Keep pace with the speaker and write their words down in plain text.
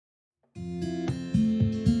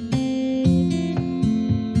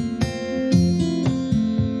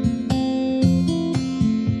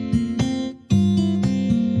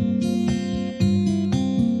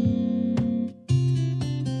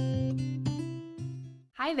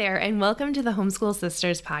Hi there, and welcome to the Homeschool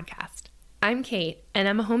Sisters podcast. I'm Kate, and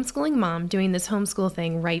I'm a homeschooling mom doing this homeschool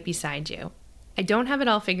thing right beside you. I don't have it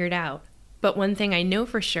all figured out, but one thing I know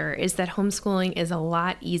for sure is that homeschooling is a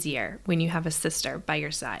lot easier when you have a sister by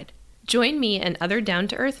your side. Join me and other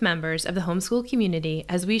down-to-earth members of the homeschool community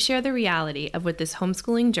as we share the reality of what this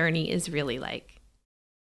homeschooling journey is really like.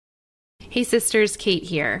 Hey sisters, Kate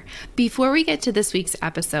here. Before we get to this week's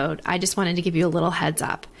episode, I just wanted to give you a little heads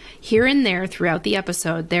up. Here and there throughout the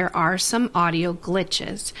episode, there are some audio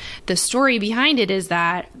glitches. The story behind it is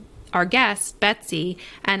that our guest, Betsy,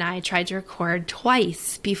 and I tried to record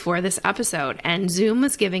twice before this episode, and Zoom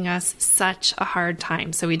was giving us such a hard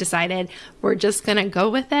time. So we decided we're just going to go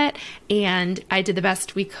with it, and I did the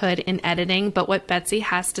best we could in editing. But what Betsy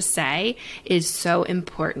has to say is so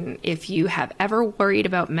important. If you have ever worried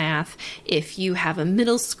about math, if you have a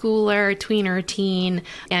middle schooler, tweener, teen,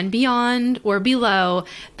 and beyond or below,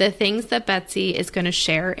 the things that Betsy is going to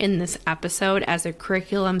share in this episode as a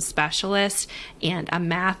curriculum specialist and a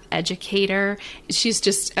math educator, she's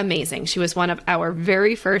just amazing. She was one of our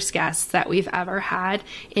very first guests that we've ever had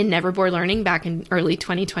in Neverboard Learning back in early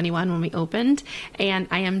 2021 when we opened, and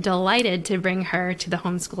I am delighted to bring her to the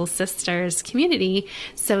Homeschool Sisters community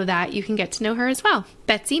so that you can get to know her as well.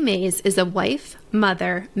 Betsy Mays is a wife,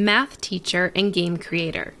 mother, math teacher, and game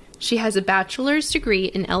creator. She has a bachelor's degree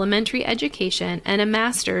in elementary education and a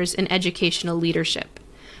master's in educational leadership.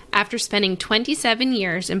 After spending 27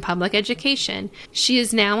 years in public education, she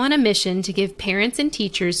is now on a mission to give parents and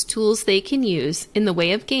teachers tools they can use in the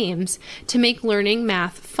way of games to make learning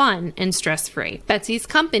math fun and stress-free. Betsy's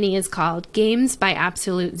company is called Games by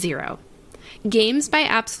Absolute Zero. Games by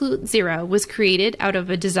Absolute Zero was created out of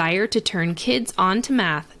a desire to turn kids on to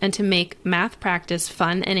math and to make math practice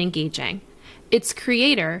fun and engaging. Its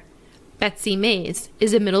creator, Betsy Mays,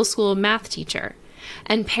 is a middle school math teacher.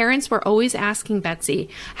 And parents were always asking Betsy,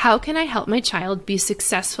 how can I help my child be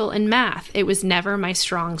successful in math? It was never my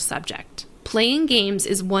strong subject. Playing games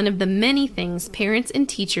is one of the many things parents and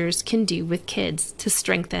teachers can do with kids to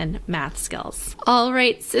strengthen math skills. All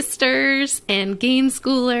right, sisters and game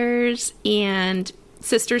schoolers and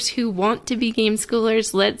sisters who want to be game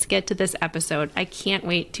schoolers, let's get to this episode. I can't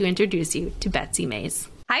wait to introduce you to Betsy Mays.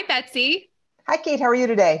 Hi, Betsy. Hi, Kate. How are you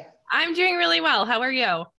today? I'm doing really well. How are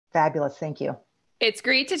you? Fabulous. Thank you. It's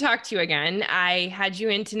great to talk to you again. I had you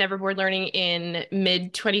into Neverboard Learning in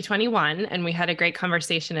mid-2021, and we had a great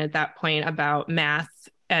conversation at that point about math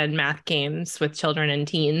and math games with children and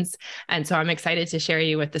teens. And so I'm excited to share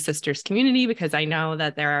you with the sisters community because I know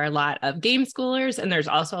that there are a lot of game schoolers, and there's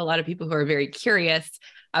also a lot of people who are very curious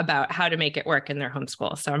about how to make it work in their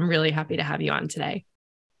homeschool. So I'm really happy to have you on today.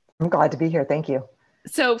 I'm glad to be here. Thank you.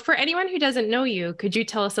 So for anyone who doesn't know you, could you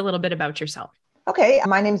tell us a little bit about yourself? Okay,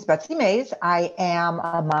 my name is Betsy Mays. I am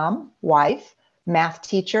a mom, wife, math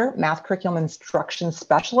teacher, math curriculum instruction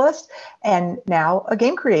specialist, and now a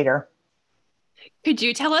game creator. Could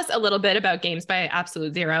you tell us a little bit about Games by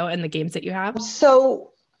Absolute Zero and the games that you have? So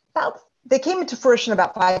they came into fruition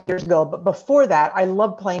about 5 years ago, but before that, I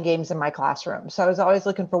loved playing games in my classroom. So I was always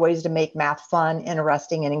looking for ways to make math fun,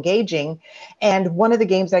 interesting, and engaging. And one of the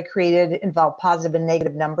games I created involved positive and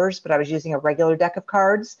negative numbers, but I was using a regular deck of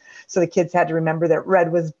cards. So the kids had to remember that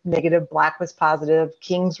red was negative, black was positive,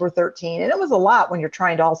 kings were 13. And it was a lot when you're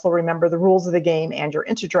trying to also remember the rules of the game and your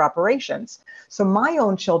integer operations. So my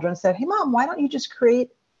own children said, hey, Mom, why don't you just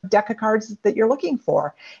create deck of cards that you're looking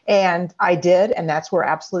for? And I did, and that's where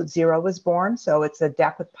Absolute Zero was born. So it's a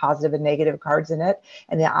deck with positive and negative cards in it.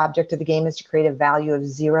 And the object of the game is to create a value of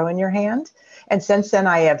zero in your hand. And since then,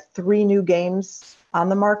 I have 3 new games on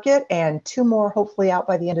the market and 2 more hopefully out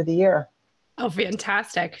by the end of the year. Oh,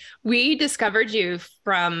 fantastic. We discovered you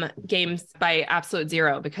from Games by Absolute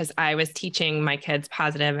Zero because I was teaching my kids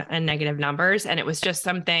positive and negative numbers. And it was just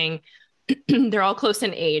something they're all close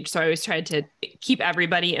in age. So I always tried to keep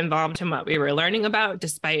everybody involved in what we were learning about,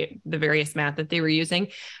 despite the various math that they were using.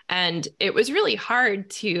 And it was really hard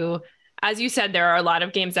to, as you said, there are a lot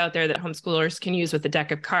of games out there that homeschoolers can use with a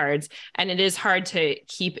deck of cards. And it is hard to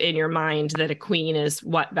keep in your mind that a queen is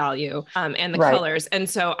what value and the Right. colors. And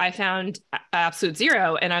so I found Absolute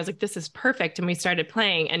Zero and I was like, this is perfect. And we started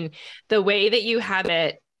playing. And the way that you have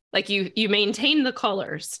it, like you maintain the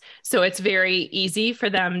colors. So it's very easy for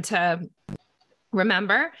them to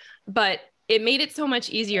remember, but it made it so much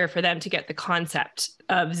easier for them to get the concept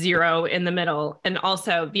of zero in the middle. And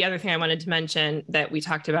also the other thing I wanted to mention that we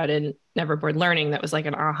talked about in Neverboard Learning that was like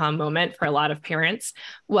an aha moment for a lot of parents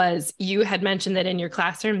was you had mentioned that in your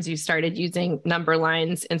classrooms, you started using number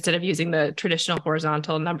lines instead of using the traditional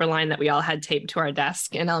horizontal number line that we all had taped to our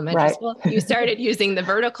desk in elementary Right. school. You started using the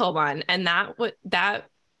vertical one. And that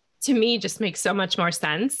to me just makes so much more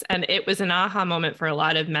sense. And it was an aha moment for a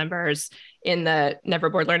lot of members in the Never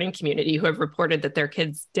Board Learning community who have reported that their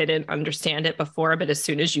kids didn't understand it before, but as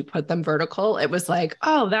soon as you put them vertical, it was like,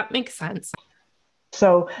 oh, that makes sense.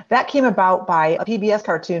 So that came about by a PBS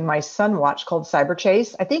cartoon my son watched called Cyber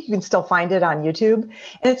Chase. I think you can still find it on YouTube. And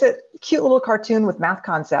it's a cute little cartoon with math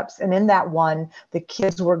concepts. And in that one, the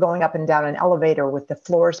kids were going up and down an elevator with the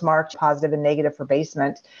floors marked positive and negative for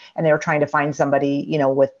basement. And they were trying to find somebody,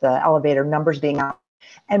 with the elevator numbers being out.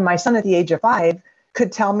 And my son at the age of 5 could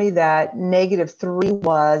tell me that -3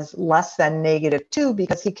 was less than -2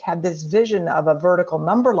 because he had this vision of a vertical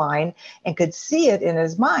number line and could see it in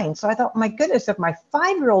his mind. So I thought, my goodness, if my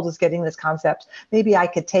 5-year-old is getting this concept, maybe I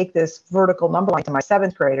could take this vertical number line to my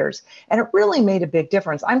 7th graders. And it really made a big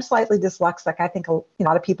difference. I'm slightly dyslexic. I think a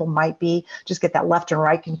lot of people might be, just get that left and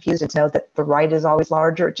right confused and to know that the right is always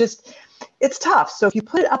larger. It's tough. So if you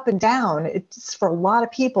put it up and down, it's for a lot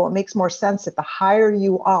of people, it makes more sense that the higher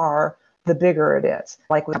you are, the bigger it is,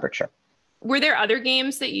 like with temperature. Were there other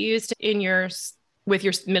games that you used with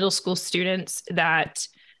your middle school students that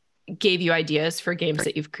gave you ideas for games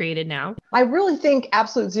that you've created now? I really think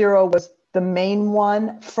Absolute Zero was the main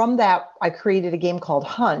one. From that, I created a game called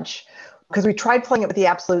Hunch, because we tried playing it with the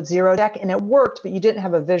Absolute Zero deck and it worked, but you didn't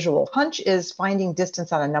have a visual. Hunch is finding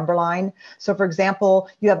distance on a number line. So for example,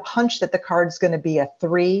 you have a hunch that the card's going to be a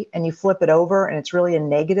 3 and you flip it over and it's really a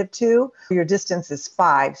 -2. Your distance is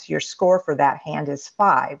 5. So your score for that hand is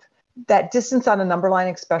 5. That distance on a number line,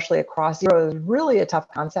 especially across zero, is really a tough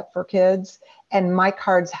concept for kids. And my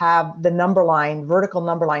cards have the number line, vertical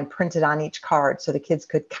number line printed on each card so the kids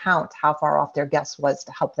could count how far off their guess was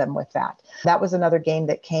to help them with that. That was another game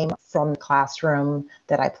that came from the classroom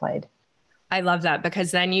that I played. I love that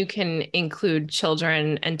because then you can include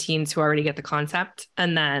children and teens who already get the concept,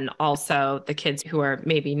 and then also the kids who are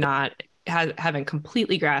maybe haven't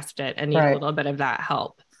completely grasped it and need a little bit of that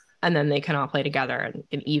help. And then they can all play together and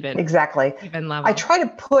even level. I try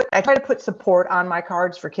to put support on my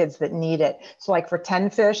cards for kids that need it. So like for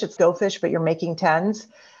 10 fish, it's go fish, but you're making 10s.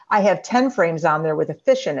 I have 10 frames on there with a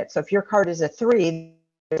fish in it. So if your card is a 3,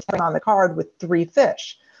 there's 10 on the card with 3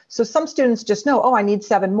 fish. So some students just know, oh, I need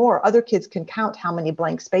 7 more. Other kids can count how many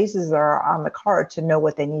blank spaces there are on the card to know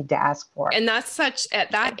what they need to ask for. And that's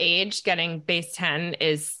at that age, getting base 10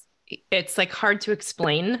 it's like hard to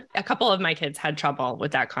explain. A couple of my kids had trouble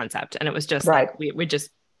with that concept. And it was just like, we would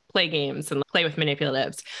just play games and play with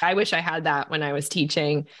manipulatives. I wish I had that when I was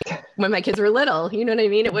teaching, when my kids were little, you know what I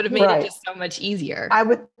mean? It would have made it just so much easier.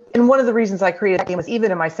 And one of the reasons I created that game was even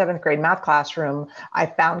in my 7th grade math classroom, I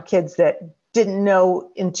found kids that didn't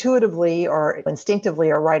know intuitively or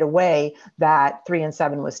instinctively or right away that 3 and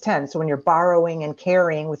 7 was 10. So when you're borrowing and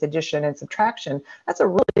carrying with addition and subtraction, that's a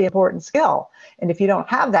really important skill. And if you don't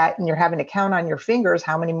have that and you're having to count on your fingers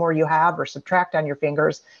how many more you have or subtract on your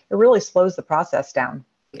fingers, it really slows the process down.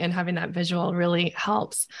 And having that visual really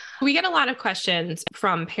helps. We get a lot of questions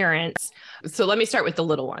from parents. So let me start with the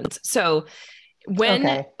little ones. So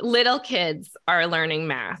when little kids are learning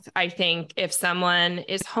math, I think if someone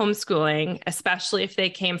is homeschooling, especially if they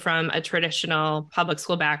came from a traditional public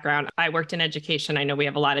school background, I worked in education. I know we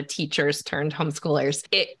have a lot of teachers turned homeschoolers.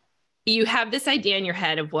 You have this idea in your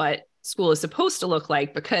head of what school is supposed to look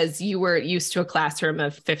like because you were used to a classroom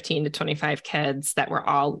of 15 to 25 kids that were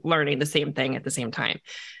all learning the same thing at the same time.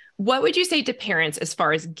 What would you say to parents as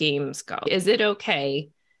far as games go? Is it okay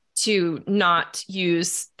to not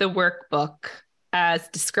use the workbook as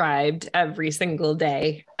described every single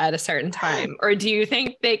day at a certain time? Or do you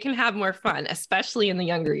think they can have more fun, especially in the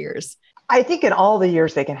younger years? I think in all the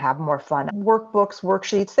years they can have more fun. Workbooks,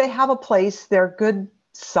 worksheets, they have a place. They're good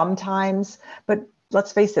sometimes, but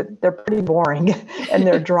let's face it, they're pretty boring and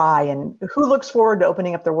they're dry. And who looks forward to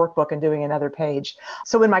opening up their workbook and doing another page?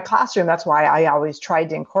 So in my classroom, that's why I always tried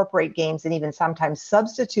to incorporate games and even sometimes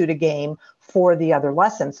substitute a game for the other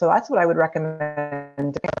lessons. So that's what I would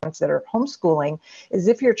recommend to parents that are homeschooling is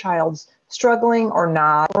if your child's struggling or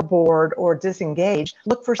not, or bored or disengaged,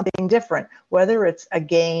 look for something different, whether it's a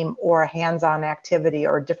game or a hands-on activity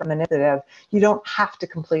or a different manipulative. You don't have to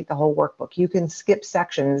complete the whole workbook. You can skip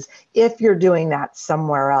sections if you're doing that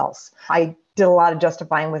somewhere else. I did a lot of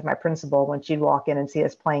justifying with my principal when she'd walk in and see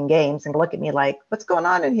us playing games and look at me like, what's going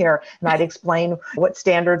on in here? And I'd explain what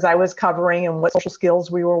standards I was covering and what social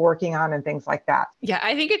skills we were working on and things like that. Yeah,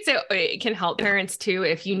 I think it can help parents too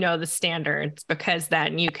if you know the standards, because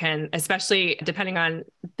then you can, especially depending on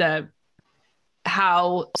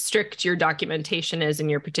how strict your documentation is in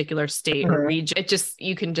your particular state or region,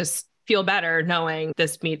 you can just feel better knowing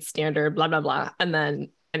this meets standard, blah, blah, blah. And then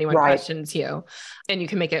anyone Right. questions you, and you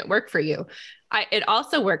can make it work for you. It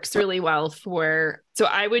also works really well so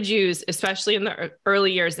I would use, especially in the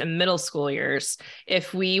early years and middle school years,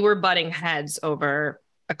 if we were butting heads over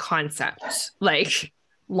a concept like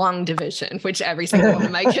long division, which every single one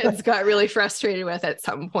of my kids got really frustrated with at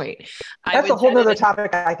some point. That's a whole nother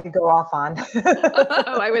topic I could go off on.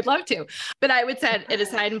 Oh, I would love to. But I would set it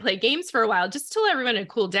aside and play games for a while just till everyone had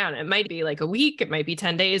cooled down. It might be like a week, it might be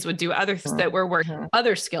 10 days, would do other things that were working,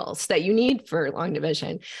 other skills that you need for long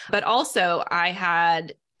division. But also I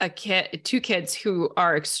had two kids who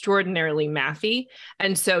are extraordinarily mathy.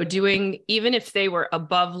 And so even if they were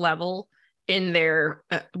above level in their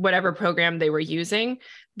whatever program they were using,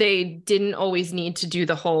 they didn't always need to do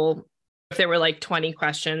the whole. If there were like 20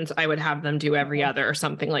 questions, I would have them do every other or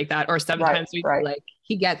something like that. Or sometimes we'd be like,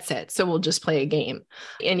 he gets it, so we'll just play a game.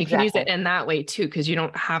 And you can use it in that way too, because you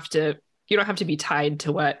don't have to be tied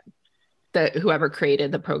to what whoever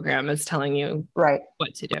created the program is telling you what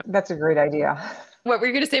to do. That's a great idea. What were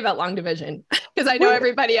you going to say about long division? Because I know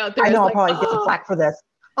everybody out there. I know I'll probably get some flack for this.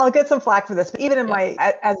 I'll get some flack for this, but even in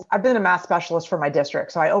as I've been a math specialist for my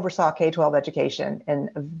district, so I oversaw K-12 education in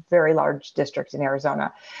a very large district in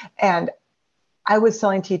Arizona. And I was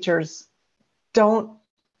telling teachers, don't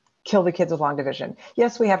kill the kids with long division.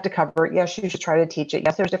 Yes, we have to cover it. Yes, you should try to teach it.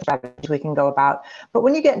 Yes, there's different strategies we can go about. But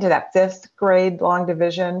when you get into that 5th grade long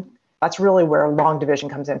division, that's really where long division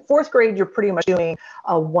comes in. 4th grade, you're pretty much doing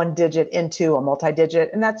a 1 digit into a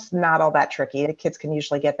multi-digit, and that's not all that tricky. The kids can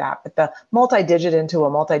usually get that. But the multi-digit into a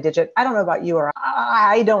multi-digit, I don't know about you, or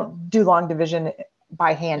I don't do long division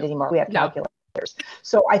by hand anymore. We have calculators.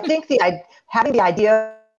 So I think having the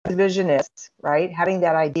idea of division is, right? Having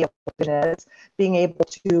that idea of division is, being able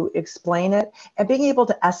to explain it and being able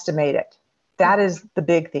to estimate it. That is the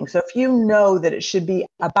big thing. So if you know that it should be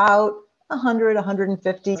about 100,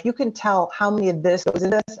 150. If you can tell how many of this goes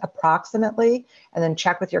in this approximately, and then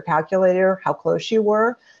check with your calculator how close you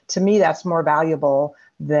were, to me, that's more valuable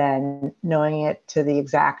than knowing it to the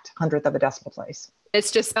exact 100th of a decimal place. It's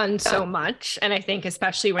just done so much. And I think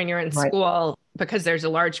especially when you're in school, because there's a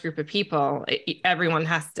large group of people,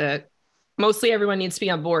 mostly everyone needs to be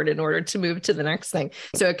on board in order to move to the next thing.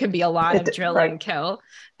 So it can be a lot of drill and kill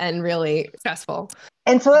and really stressful.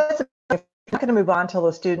 And so that's I'm not going to move on till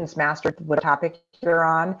the students master what topic you're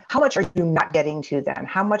on. How much are you not getting to then?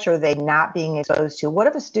 How much are they not being exposed to? What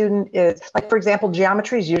if a student is, like, for example,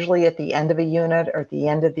 geometry is usually at the end of a unit or at the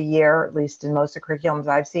end of the year, at least in most of the curriculums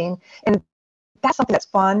I've seen. And that's something that's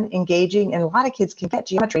fun, engaging, and a lot of kids can get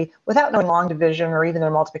geometry without knowing long division or even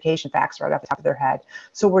their multiplication facts right off the top of their head.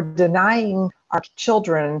 So we're denying our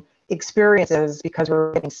children experiences because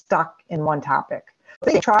we're getting stuck in one topic.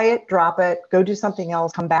 They try it, drop it, go do something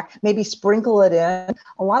else, come back, maybe sprinkle it in.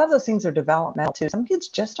 A lot of those things are developmental too. Some kids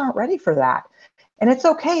just aren't ready for that. And it's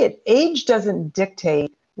okay. Age doesn't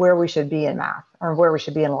dictate where we should be in math or where we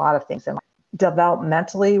should be in a lot of things. And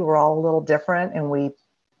developmentally, we're all a little different and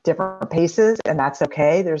different paces, and that's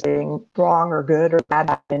okay. There's nothing wrong or good or bad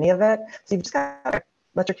about any of it. So you've just got to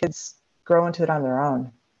let your kids grow into it on their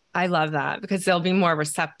own. I love that because they'll be more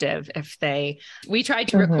receptive we tried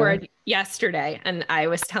to record yesterday and I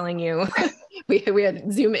was telling you, we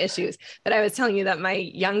had Zoom issues, but I was telling you that my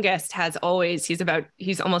youngest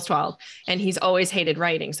he's almost 12 and he's always hated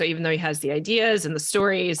writing. So even though he has the ideas and the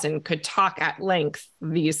stories and could talk at length,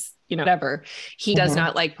 whatever, he does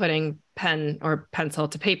not like putting pen or pencil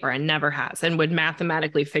to paper and never has, and would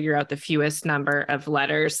mathematically figure out the fewest number of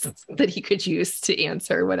letters that he could use to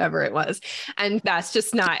answer whatever it was. And that's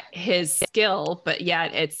just not his skill, but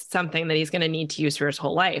yet it's something that he's going to need to use for his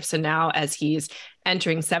whole life. So now as he's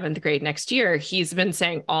entering 7th grade next year, he's been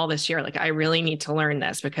saying all this year, like, I really need to learn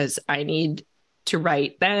this because I need to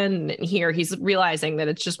write then and here. He's realizing that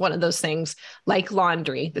it's just one of those things like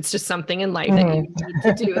laundry. That's just something in life that you need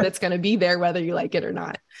to do that's going to be there whether you like it or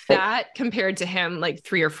not. That compared to him like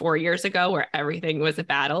 3 or 4 years ago where everything was a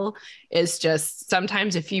battle is just,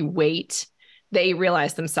 sometimes if you wait, they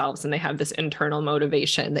realize themselves and they have this internal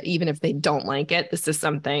motivation that even if they don't like it, this is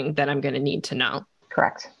something that I'm going to need to know.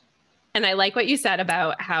 Correct. And I like what you said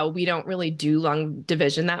about how we don't really do long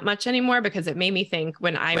division that much anymore, because it made me think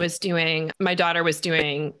when my daughter was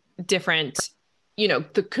doing different,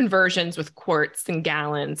 the conversions with quarts and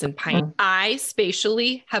gallons and pints. I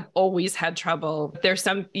spatially have always had trouble.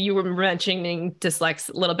 You were mentioning a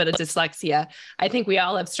little bit of dyslexia. I think we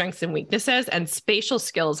all have strengths and weaknesses, and spatial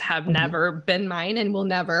skills have never been mine and will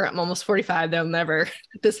never. I'm almost 45. They'll never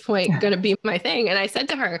at this point going to be my thing. And I said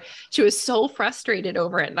to her, she was so frustrated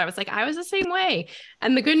over it. And I was like, I was the same way.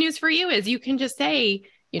 And the good news for you is you can just say,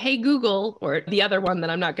 hey, Google, or the other one that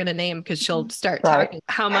I'm not going to name because she'll start Right. talking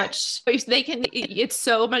how much they can. It's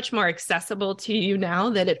so much more accessible to you now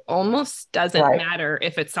that it almost doesn't Right. matter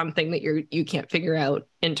if it's something that you can't figure out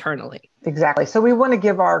internally. Exactly. So we want to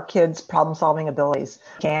give our kids problem solving abilities.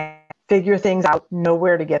 Can figure things out, know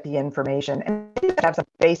where to get the information, and have some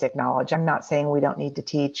basic knowledge. I'm not saying we don't need to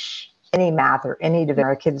teach any math or any division.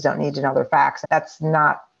 Our kids don't need to know their facts. That's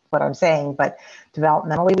not what I'm saying. But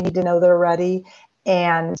developmentally, we need to know they're ready,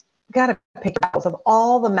 and got to pick up of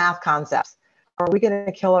all the math concepts. Are we going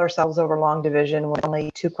to kill ourselves over long division with only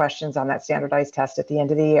 2 questions on that standardized test at the end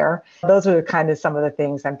of the year? Those are kind of some of the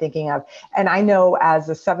things I'm thinking of. And I know as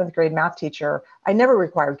a 7th grade math teacher, I never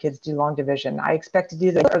required kids to do long division. I expected to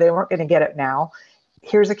do that, or they weren't going to get it now.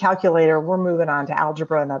 Here's a calculator. We're moving on to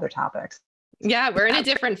algebra and other topics. Yeah, we're in a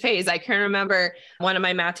different phase. I can remember one of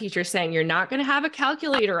my math teachers saying, you're not going to have a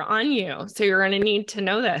calculator on you, so you're going to need to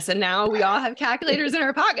know this. And now we all have calculators in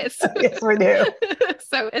our pockets. Yes, we do.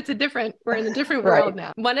 So we're in a different world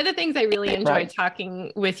now. One of the things I really enjoyed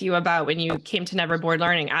talking with you about when you came to Never Bored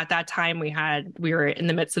Learning, at that time we were in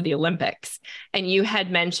the midst of the Olympics, and you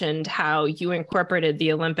had mentioned how you incorporated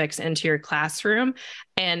the Olympics into your classroom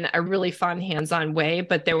in a really fun, hands-on way,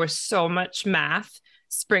 but there was so much math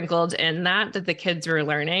sprinkled in that the kids were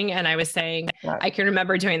learning. And I was saying, I can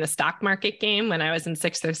remember doing the stock market game when I was in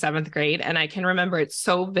 6th or 7th grade. And I can remember it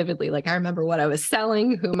so vividly. Like I remember what I was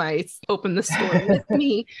selling, whom I opened the store with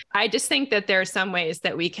me. I just think that there are some ways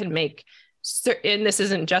that we can make, and this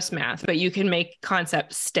isn't just math, but you can make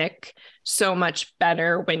concepts stick so much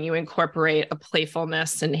better when you incorporate a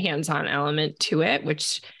playfulness and hands-on element to it,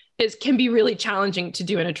 which can be really challenging to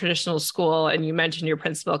do in a traditional school. And you mentioned your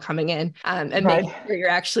principal coming in and making sure you're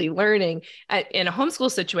actually learning. In a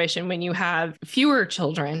homeschool situation, when you have fewer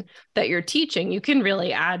children that you're teaching, you can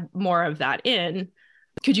really add more of that in.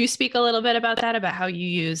 Could you speak a little bit about that, about how you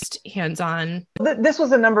used hands-on? This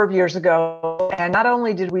was a number of years ago. And not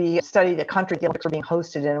only did we study the country the Olympics were being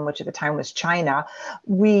hosted in, which at the time was China,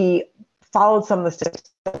 we followed some of the statistics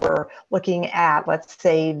that were looking at, let's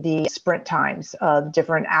say, the sprint times of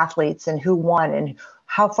different athletes and who won and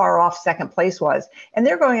how far off second place was. And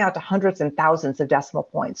they're going out to hundreds and thousands of decimal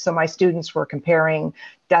points. So my students were comparing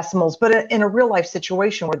decimals, but in a real life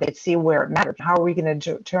situation where they'd see where it mattered. How are we going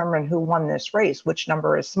to determine who won this race? Which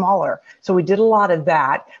number is smaller? So we did a lot of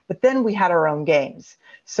that, but then we had our own games.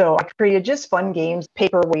 So I created just fun games,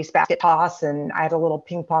 paper wastebasket toss, and I had a little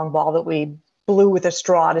ping pong ball that we blew with a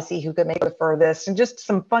straw to see who could make it furthest, and just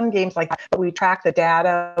some fun games like that. We tracked the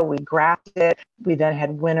data, we graphed it. We then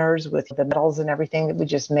had winners with the medals and everything that we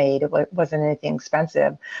just made. It wasn't anything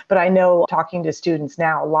expensive. But I know talking to students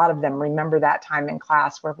now, a lot of them remember that time in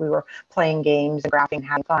class where we were playing games and graphing,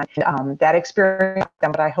 having fun. That experience,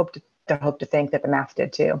 but I hope to think that the math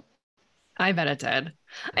did too. I bet it did.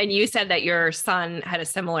 And you said that your son had a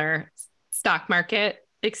similar stock market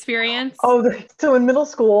experience? So in middle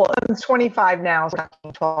school, I'm 25 now, so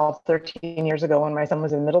 12, 13 years ago when my son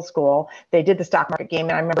was in middle school, they did the stock market game.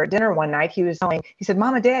 And I remember at dinner one night, he said,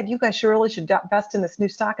 Mom and Dad, you guys really should invest in this new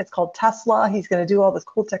stock. It's called Tesla. He's going to do all this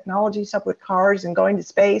cool technology stuff with cars and going to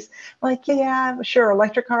space. I'm like, yeah, sure.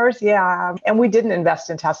 Electric cars. Yeah. And we didn't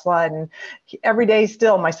invest in Tesla. And every day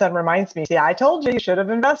still, my son reminds me, I told you should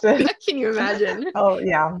have invested. Can you imagine? Oh,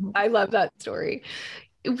 yeah. I love that story.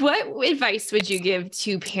 What advice would you give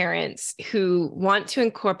to parents who want to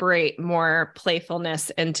incorporate more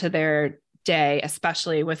playfulness into their day,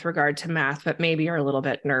 especially with regard to math, but maybe are a little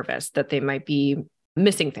bit nervous that they might be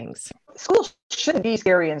missing things? School shouldn't be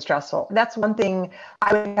scary and stressful. That's one thing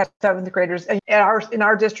I would have 7th graders. In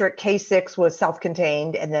our district, K-6 was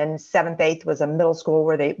self-contained, and then 7th, 8th was a middle school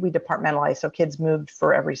where we departmentalized, so kids moved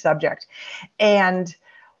for every subject. And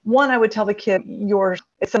one, I would tell the kid,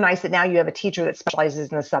 it's so nice that now you have a teacher that specializes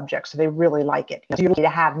in the subject, so they really like it. You need to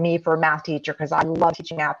have me for a math teacher because I love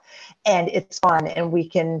teaching math, and it's fun, and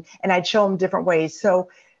I'd show them different ways. So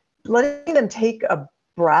letting them take a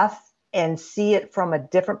breath and see it from a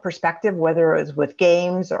different perspective, whether it was with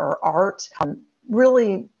games or art,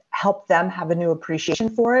 really help them have a new appreciation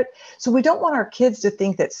for it. So we don't want our kids to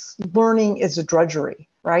think that learning is a drudgery.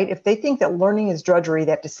 Right? If they think that learning is drudgery,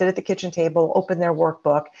 they have to sit at the kitchen table, open their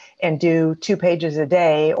workbook, and do 2 pages a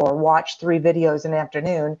day or watch 3 videos in the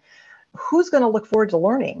afternoon. Who's going to look forward to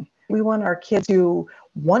learning? We want our kids to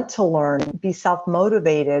want to learn, be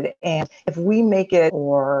self-motivated. And if we make it,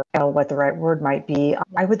 or what the right word might be,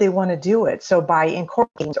 why would they want to do it? So by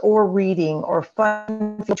incorporating or reading or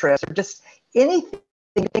fun field trips or just anything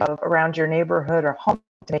around your neighborhood or home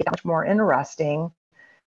to make it much more interesting,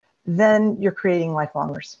 then you're creating lifelong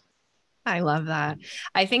learners. I love that.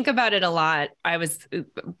 I think about it a lot. I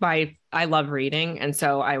love reading. And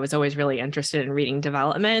so I was always really interested in reading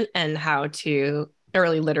development and how to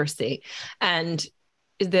early literacy and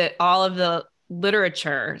all of the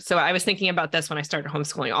literature. So I was thinking about this when I started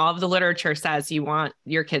homeschooling. All of the literature says you want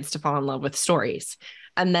your kids to fall in love with stories.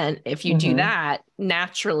 And then if you do that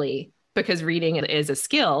naturally, because reading is a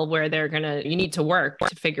skill where you need to work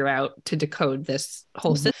to figure out to decode this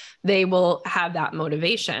whole system, they will have that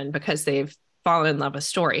motivation because they've fallen in love with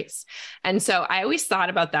stories. And so I always thought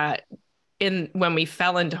about that when we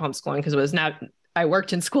fell into homeschooling, because I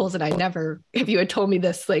worked in schools and if you had told me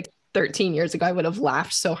this like 13 years ago, I would have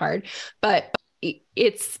laughed so hard. But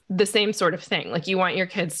it's the same sort of thing. Like you want your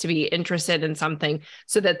kids to be interested in something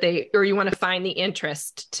or you want to find the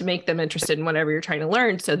interest to make them interested in whatever you're trying to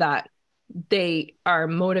learn so that they are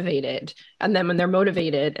motivated. And then when they're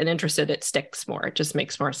motivated and interested, it sticks more. It just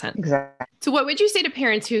makes more sense. Exactly. So what would you say to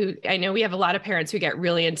parents I know we have a lot of parents who get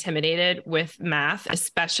really intimidated with math,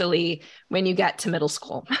 especially when you get to middle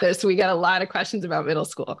school. So we got a lot of questions about middle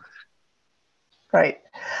school. Right.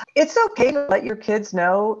 It's okay to let your kids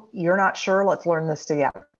know you're not sure. Let's learn this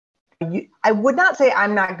together. I would not say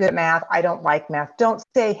I'm not good at math. I don't like math. Don't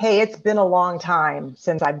say, hey, it's been a long time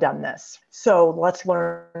since I've done this, so let's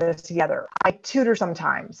learn this together. I tutor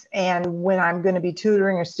sometimes. And when I'm going to be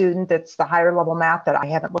tutoring a student that's the higher level math that I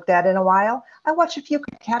haven't looked at in a while, I watch a few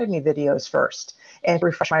Academy videos first and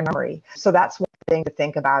refresh my memory. So that's one thing to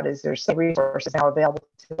think about is there's some resources now available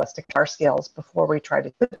to us to our skills before we try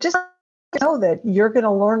to just know that you're going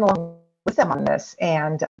to learn along with them on this.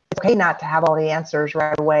 And it's okay not to have all the answers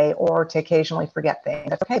right away or to occasionally forget things.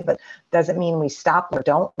 That's okay, but doesn't mean we stop or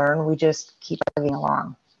don't learn. We just keep moving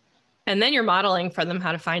along. And then you're modeling for them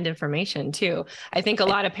how to find information too. I think a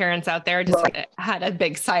lot of parents out there just had a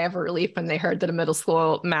big sigh of relief when they heard that a middle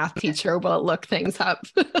school math teacher will look things up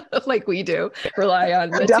like we do, rely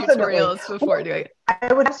on the tutorials before doing it.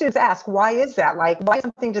 I would have students ask, why is that? Like, why is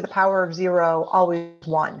something to the power of 0 always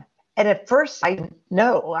 1? And at first I didn't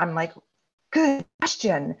know. I'm like, good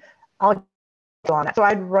question. I'll go on that. So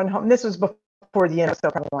I'd run home. This was before the internet was so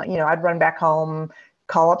prevalent. I'd run back home,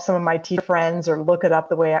 call up some of my teacher friends or look it up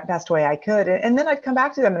the best way I could. And then I'd come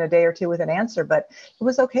back to them in a day or two with an answer. But it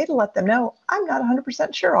was okay to let them know, I'm not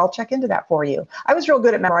 100% sure. I'll check into that for you. I was real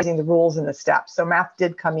good at memorizing the rules and the steps. So math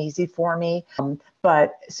did come easy for me.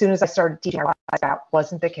 But as soon as I started teaching, I realized that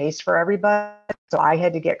wasn't the case for everybody. So I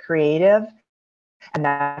had to get creative. And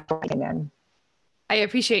that's what I came in. I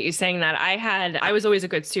appreciate you saying that. I was always a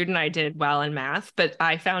good student. I did well in math, but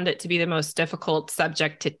I found it to be the most difficult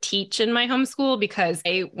subject to teach in my homeschool because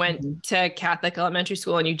I went to Catholic elementary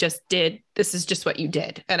school and this is just what you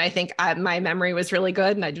did. And I think my memory was really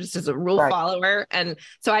good and I just was a rule follower. And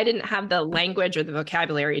so I didn't have the language or the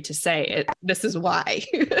vocabulary to say this is why.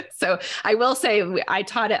 So I will say I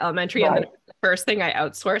taught at elementary and then the first thing I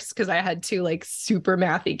outsourced because I had 2 like super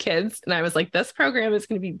mathy kids. And I was like, this program is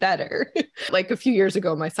going to be better. Like a few years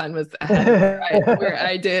ago, my son was ahead of where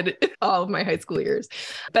I did all of my high school years.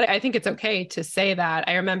 But I think it's okay to say that.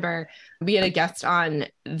 I remember we had a guest on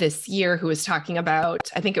this year who was talking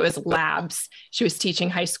about, I think it was labs. She was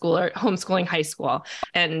teaching high school or homeschooling high school.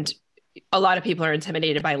 And a lot of people are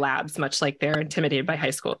intimidated by labs, much like they're intimidated by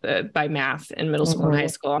high school, by math in middle school and high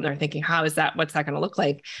school. And they're thinking, what's that going to look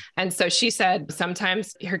like? And so she said,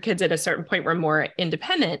 sometimes her kids at a certain point were more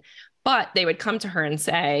independent, but they would come to her and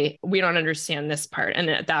say, we don't understand this part. And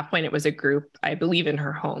at that point, it was a group, I believe in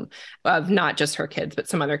her home of not just her kids, but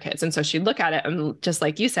some other kids. And so she'd look at it and just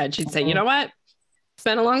like you said, she'd say, you know what? It's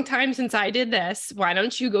been a long time since I did this. Why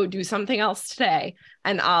don't you go do something else today?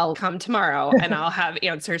 And I'll come tomorrow and I'll have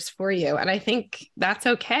answers for you. And I think that's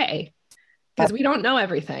okay because we don't know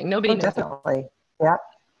everything. Nobody knows. Definitely. Yeah.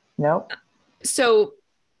 Nope. So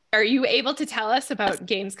are you able to tell us about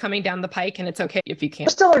games coming down the pike? And it's okay if you can't.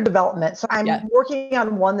 They're still in development. So I'm working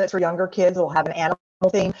on one that's for younger kids. It'll have an animal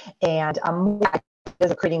thing. And I'm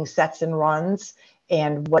creating sets and runs.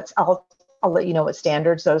 And I'll let you know what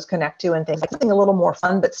standards those connect to and things like something a little more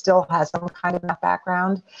fun, but still has some kind of math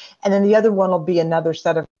background. And then the other one will be another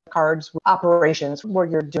set of cards with operations where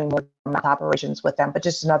you're doing more math operations with them, but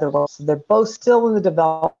just another one. So they're both still in the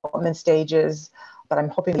development stages, but I'm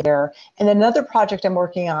hoping there. And another project I'm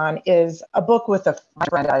working on is a book with a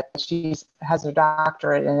friend. She has a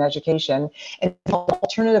doctorate in education and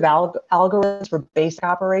alternative algorithms for basic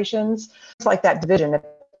operations. It's like that division. If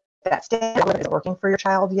that standard isn't working for your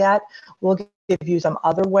child yet, we'll give you some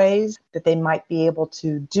other ways that they might be able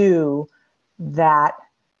to do that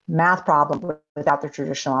math problem without the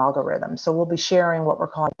traditional algorithm. So we'll be sharing what we're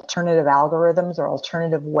calling alternative algorithms or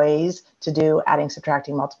alternative ways to do adding,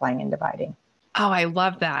 subtracting, multiplying, and dividing. Oh, I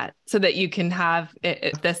love that. So that you can have,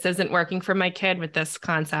 if this isn't working for my kid with this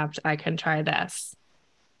concept, I can try this.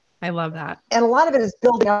 I love that. And a lot of it is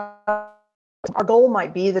building up. Our goal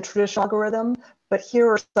might be the traditional algorithm, but here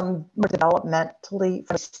are some more developmentally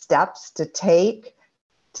steps to take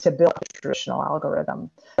to build a traditional algorithm.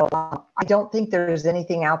 So, I don't think there's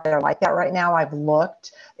anything out there like that right now. I've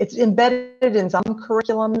looked. It's embedded in some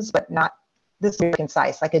curriculums, but not this very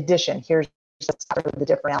concise. Like addition, here's the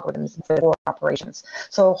different algorithms for operations.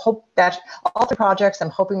 So hope that all the projects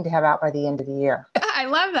I'm hoping to have out by the end of the year. I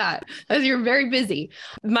love that. As you're very busy.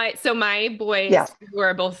 My boys, Yes. who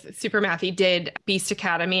are both super mathy, did Beast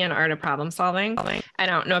Academy and Art of Problem Solving. I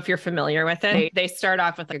don't know if you're familiar with it. They start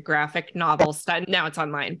off with like a graphic novel study. Now it's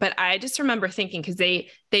online. But I just remember thinking, because they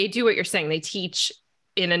do what you're saying. They teach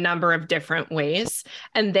in a number of different ways.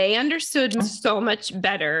 And they understood so much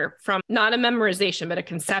better from not a memorization, but a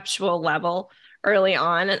conceptual level early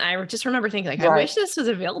on. And I just remember thinking, like, I wish this was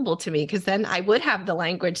available to me, because then I would have the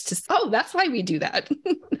language to, oh, that's why we do that.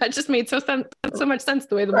 That just made so much sense,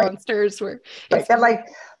 the way the monsters were. Right. And like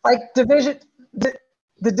division,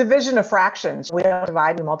 the division of fractions, we don't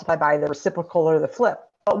divide, we multiply by the reciprocal or the flip.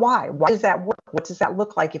 But why? Why does that work? What does that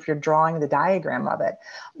look like if you're drawing the diagram of it?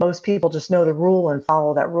 Most people just know the rule and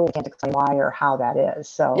follow that rule. Can't explain why or how that is.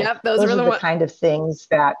 So yep, those are the kind of things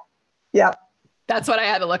that, yep. That's what I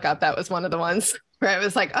had to look up. That was one of the ones where I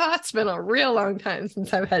was like, oh, it's been a real long time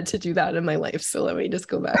since I've had to do that in my life. So let me just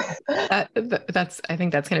go back. I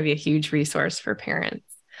think that's going to be a huge resource for parents.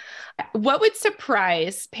 What would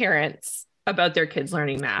surprise parents about their kids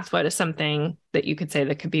learning math? What is something that you could say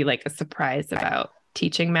that could be like a surprise about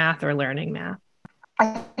teaching math or learning math?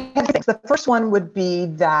 I think the first one would be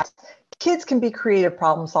that kids can be creative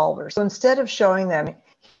problem solvers. So instead of showing them,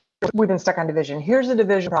 we've been stuck on division, here's a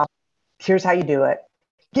division problem, here's how you do it.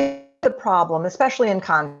 Get the problem, especially in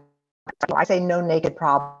context. I say no naked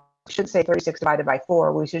problem. We should say 36 divided by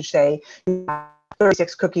 4. We should say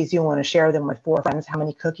 36 cookies, you want to share them with 4 friends. How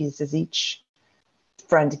many cookies does each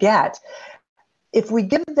friend get? If we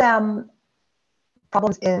give them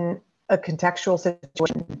problems in a contextual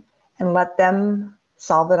situation and let them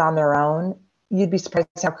solve it on their own, you'd be surprised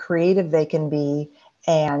how creative they can be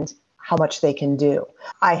and how much they can do.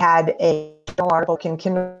 I had a article, Can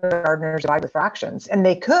Kindergartners Divide with Fractions? And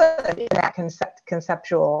they could in that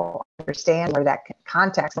conceptual understanding or that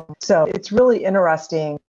context. So it's really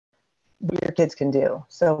interesting what your kids can do.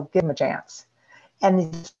 So give them a chance.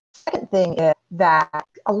 And the second thing is that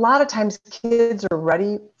a lot of times kids are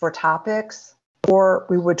ready for topics, or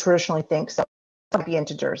we would traditionally think so. Might be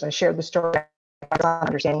integers. I shared the story on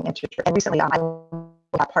understanding integers. And recently I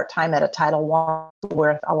got part-time at a Title I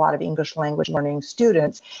with a lot of English language learning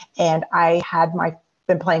students. And I had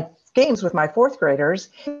been playing games with my 4th graders.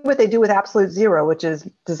 What they do with Absolute Zero, which is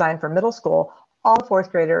designed for middle school, all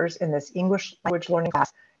 4th graders in this English language learning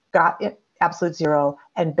class got Absolute Zero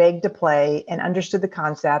and begged to play and understood the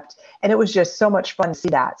concept. And it was just so much fun to see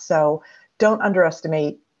that. So don't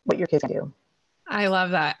underestimate what your kids can do. I love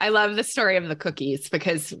that. I love the story of the cookies,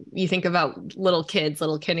 because you think about little kids,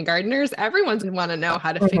 little kindergartners, everyone's going to want to know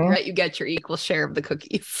how to figure out you get your equal share of the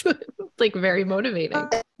cookies. Like very motivating.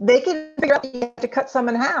 They can figure out you have to cut some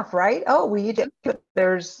in half, right? Oh, we each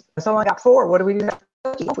there's someone got 4. What do we do?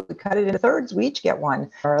 If we cut it into thirds, we each get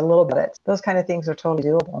 1 or a little bit. Those kind of things are totally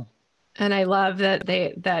doable. And I love that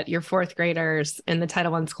that your 4th graders in the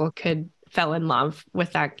Title I school fell in love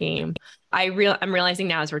with that game. I'm realizing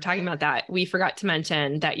now, as we're talking about that, we forgot to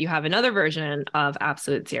mention that you have another version of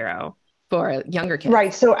Absolute Zero for younger kids.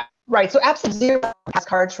 Right. So Absolute Zero has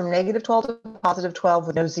cards from -12 to +12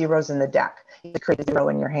 with no zeros in the deck. You create a 0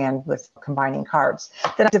 in your hand with combining cards.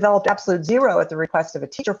 Then I developed Absolute Zero at the request of a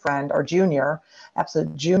teacher friend or junior,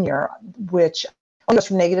 Absolute Junior, which goes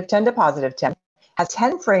from -10 to +10. Has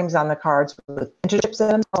 10 frames on the cards with integers in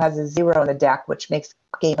them, has a 0 in the deck, which makes the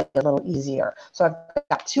game a little easier. So I've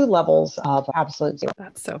got 2 levels of Absolute Zero.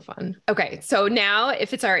 That's so fun. Okay, so now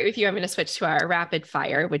if it's all right with you, I'm going to switch to our rapid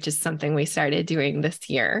fire, which is something we started doing this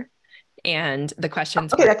year. And the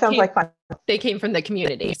questions that sounds like fun. They came from the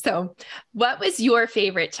community. So what was your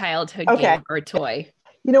favorite childhood game or toy?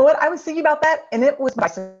 You know what? I was thinking about that, and it was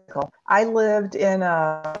bicycle. I lived in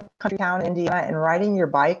a country town in Indiana, and riding your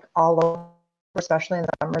bike all over, especially in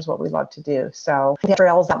the summer, is what we love to do. So we had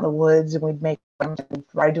trails out in the woods, and we'd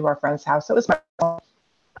ride to our friend's house. So it was fun.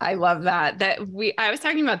 I love that. I was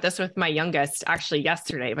talking about this with my youngest actually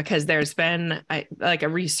yesterday, because there's been like a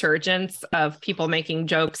resurgence of people making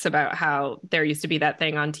jokes about how there used to be that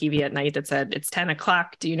thing on TV at night that said, it's 10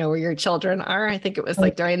 o'clock. Do you know where your children are? I think it was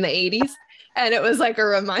like during the 80s. And it was like a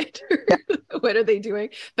reminder. What are they doing?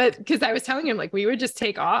 But because I was telling him, like, we would just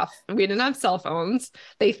take off. We didn't have cell phones.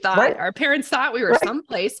 Right. Our parents thought we were Right.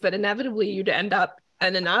 someplace, but inevitably you'd end up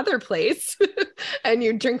in another place and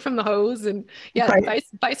you drink from the hose. And yeah, Right.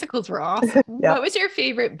 bicycles were awesome. Yeah. What was your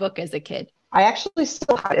favorite book as a kid? I actually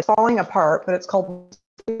still have it. It's falling apart, but it's called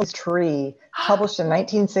Tree, published in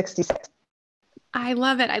 1966. I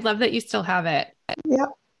love it. I love that you still have it. Yeah.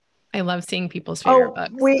 I love seeing people's favorite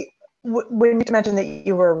books. When you mentioned that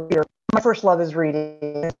you were reader, my first love is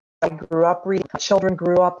reading. I grew up reading. Children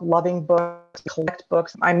grew up loving books, collect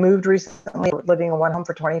books. I moved recently, living in one home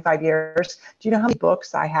for 25 years. Do you know how many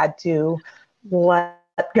books I had to let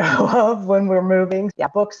go of when we're moving? Yeah,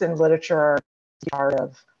 books and literature are part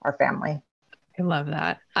of our family. I love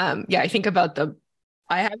that. Yeah, I think about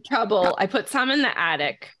I have trouble. I put some in the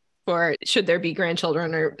attic for should there be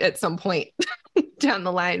grandchildren or at some point down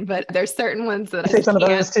the line, but there's certain ones that I say some of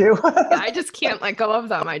those too. I just can't let go of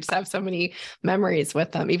them. I just have so many memories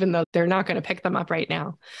with them, even though they're not going to pick them up right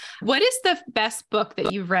now. What is the best book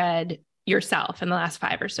that you've read yourself in the last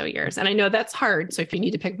 5 or so years? And I know that's hard. So if you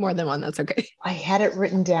need to pick more than one, that's okay. I had it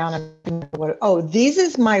written down. These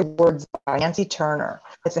Is My Words by Nancy Turner.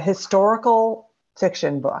 It's a historical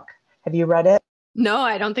fiction book. Have you read it? No,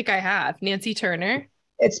 I don't think I have. Nancy Turner.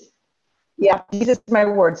 These Is My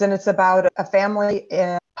Words. And it's about a family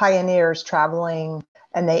in pioneers traveling,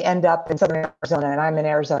 and they end up in southern Arizona, and I'm in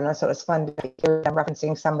Arizona, so it's fun to hear them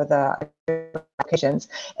referencing some of the locations.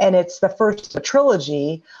 And it's the first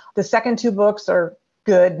trilogy. The second 2 books are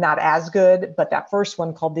good, not as good, but that first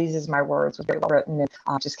one called These Is My Words was very well written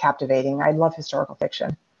and just captivating. I love historical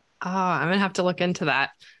fiction. Oh, I'm going to have to look into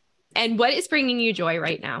that. And what is bringing you joy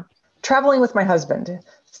right now? Traveling with my husband.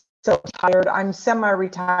 So tired. I'm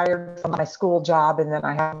semi-retired from my school job, and then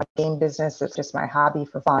I have my game business. It's just my hobby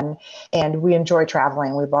for fun, and we enjoy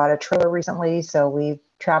traveling. We bought a trailer recently, so we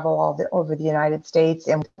travel over the United States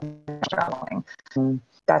and traveling.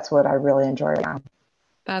 That's what I really enjoy right now.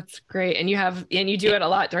 That's great. And you do it a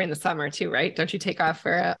lot during the summer too, right? Don't you take off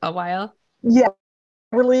for a while? Yeah,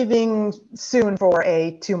 we're leaving soon for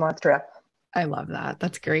a 2-month trip. I love that.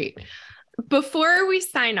 That's great. Before we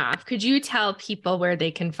sign off, could you tell people where they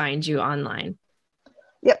can find you online?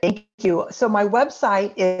 Yeah, thank you. So my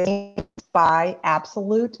website is by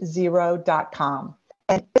absolutezero.com.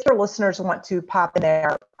 And if your listeners want to pop in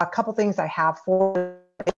there, a couple things I have for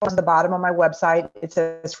on the bottom of my website. It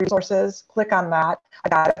says resources. Click on that. I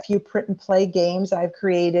got a few print and play games I've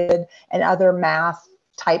created and other math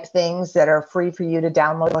type things that are free for you to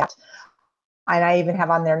download. And I even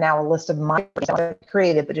have on there now a list of my that I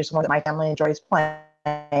created, but just one that my family enjoys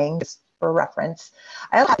playing, just for reference.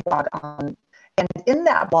 I also have a blog, and in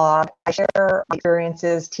that blog, I share my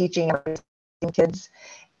experiences teaching kids,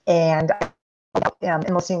 and I'm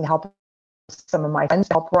enlisting help some of my friends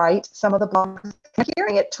to help write some of the blogs. I'm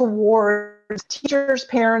gearing it towards teachers,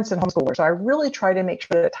 parents, and homeschoolers. So I really try to make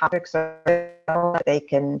sure the topics are that they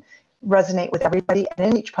can resonate with everybody.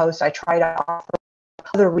 And in each post, I try to offer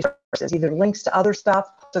other resources, either links to other stuff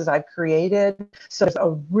as I've created. So there's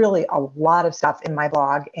a lot of stuff in my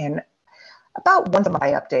blog, and about once a month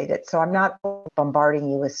I update it. So I'm not bombarding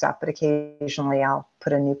you with stuff, but occasionally I'll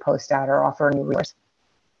put a new post out or offer a new resource.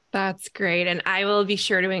 That's great. And I will be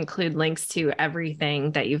sure to include links to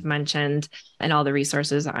everything that you've mentioned and all the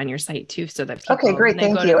resources on your site too, so that people, okay, great,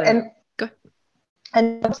 thank you.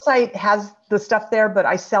 And the website has the stuff there, but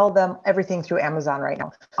I sell them everything through Amazon right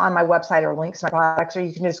now. On my website are links to my products, or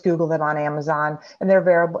you can just Google them on Amazon, and they're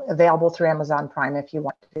available through Amazon Prime if you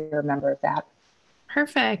want to be a member of that.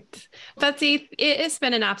 Perfect. Betsy, it has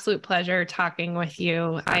been an absolute pleasure talking with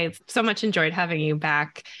you. I've so much enjoyed having you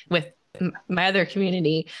back with my other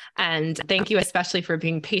community. And thank you especially for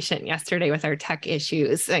being patient yesterday with our tech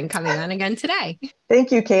issues and coming on again today.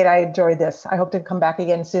 Thank you, Kate. I enjoyed this. I hope to come back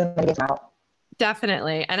again soon and get out.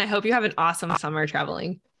 Definitely. And I hope you have an awesome summer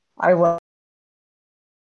traveling. I will.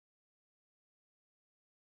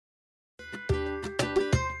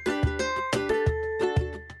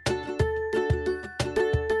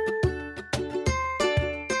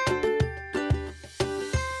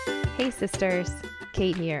 Hey sisters,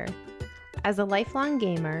 Kate here. As a lifelong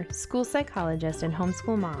gamer, school psychologist, and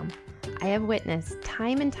homeschool mom, I have witnessed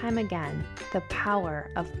time and time again the power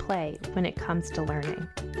of play when it comes to learning.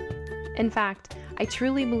 In fact, I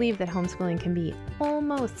truly believe that homeschooling can be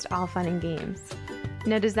almost all fun and games.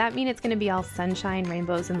 Now, does that mean it's going to be all sunshine,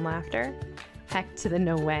 rainbows, and laughter? Heck to the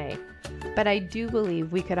no way. But I do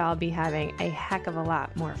believe we could all be having a heck of a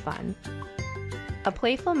lot more fun. A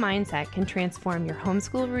playful mindset can transform your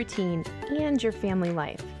homeschool routine and your family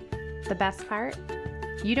life. The best part?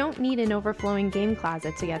 You don't need an overflowing game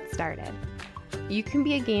closet to get started. You can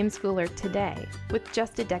be a game schooler today with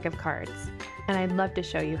just a deck of cards, and I'd love to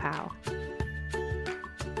show you how.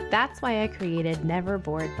 That's why I created Never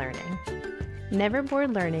Bored Learning. Never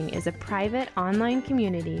Bored Learning is a private online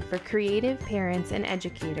community for creative parents and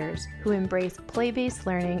educators who embrace play-based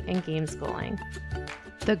learning and game schooling.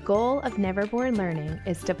 The goal of Never Bored Learning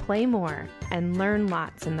is to play more and learn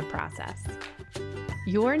lots in the process.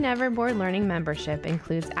 Your Never Bored Learning membership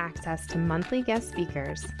includes access to monthly guest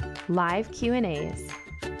speakers, live Q&As,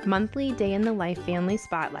 monthly day-in-the-life family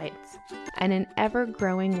spotlights, and an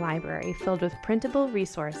ever-growing library filled with printable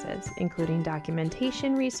resources, including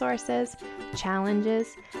documentation resources,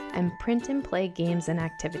 challenges, and print-and-play games and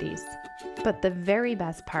activities. But the very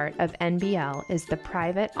best part of NBL is the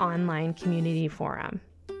private online community forum.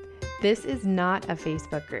 This is not a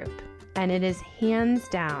Facebook group, and it is hands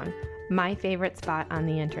down my favorite spot on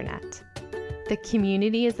the internet. The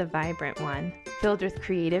community is a vibrant one, filled with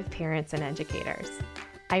creative parents and educators.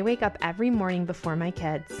 I wake up every morning before my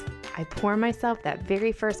kids, I pour myself that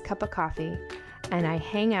very first cup of coffee, and I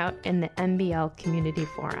hang out in the NBL community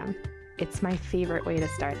forum. It's my favorite way to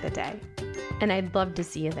start the day, and I'd love to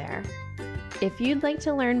see you there. If you'd like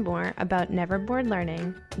to learn more about Never Bored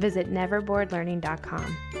Learning, visit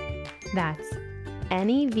neverboredlearning.com. That's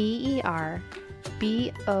neverboardlearning.com.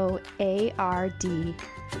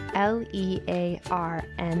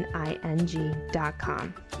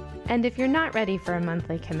 And if you're not ready for a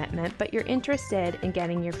monthly commitment, but you're interested in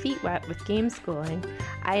getting your feet wet with game schooling,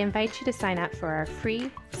 I invite you to sign up for our free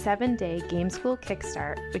 7-day Game School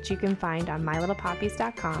Kickstart, which you can find on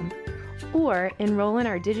mylittlepoppies.com, or enroll in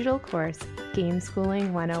our digital course, Game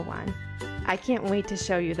Schooling 101. I can't wait to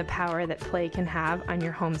show you the power that play can have on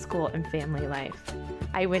your homeschool and family life.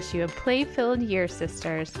 I wish you a play-filled year,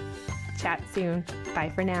 sisters. Chat soon. Bye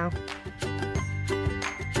for now.